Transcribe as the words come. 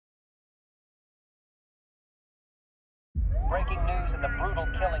breaking news in the brutal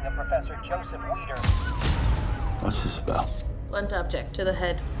killing of Professor Joseph Weider. What's this about? Blunt object to the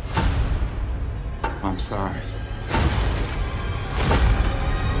head. I'm sorry.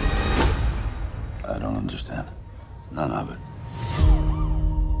 I don't understand. None of it.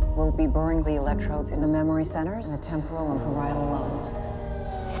 We'll be burning the electrodes in the memory centers and the temporal and parietal lobes.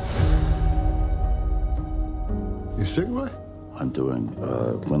 You sick, Roy? I'm doing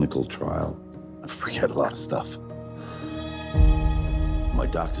a clinical trial. I forget a lot of stuff. My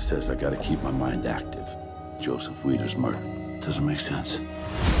doctor says I gotta keep my mind active. Joseph Weider's murder. Doesn't make sense.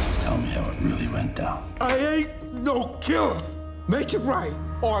 Tell me how it really went down. I ain't no killer. Make it right,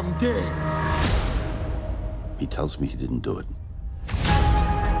 or I'm dead. He tells me he didn't do it.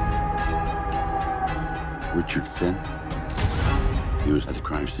 Richard Finn? He was at the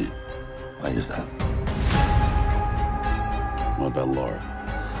crime scene. Why is that? What about Laura?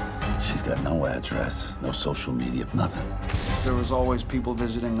 She's got no address, no social media, nothing. There was always people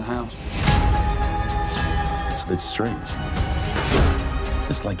visiting the house. It's strange.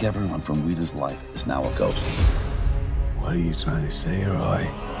 It's like everyone from Weider's life is now a ghost. What are you trying to say, Roy?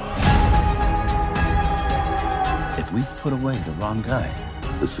 If we've put away the wrong guy,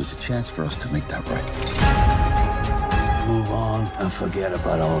 this is a chance for us to make that right. Move on and forget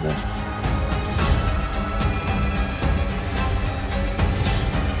about all this.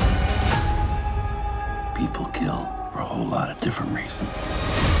 People kill for a whole lot of different reasons.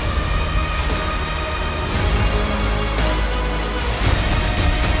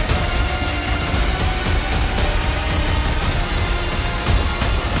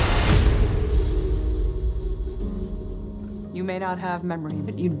 You may not have memory,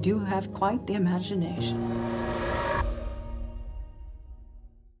 but you do have quite the imagination.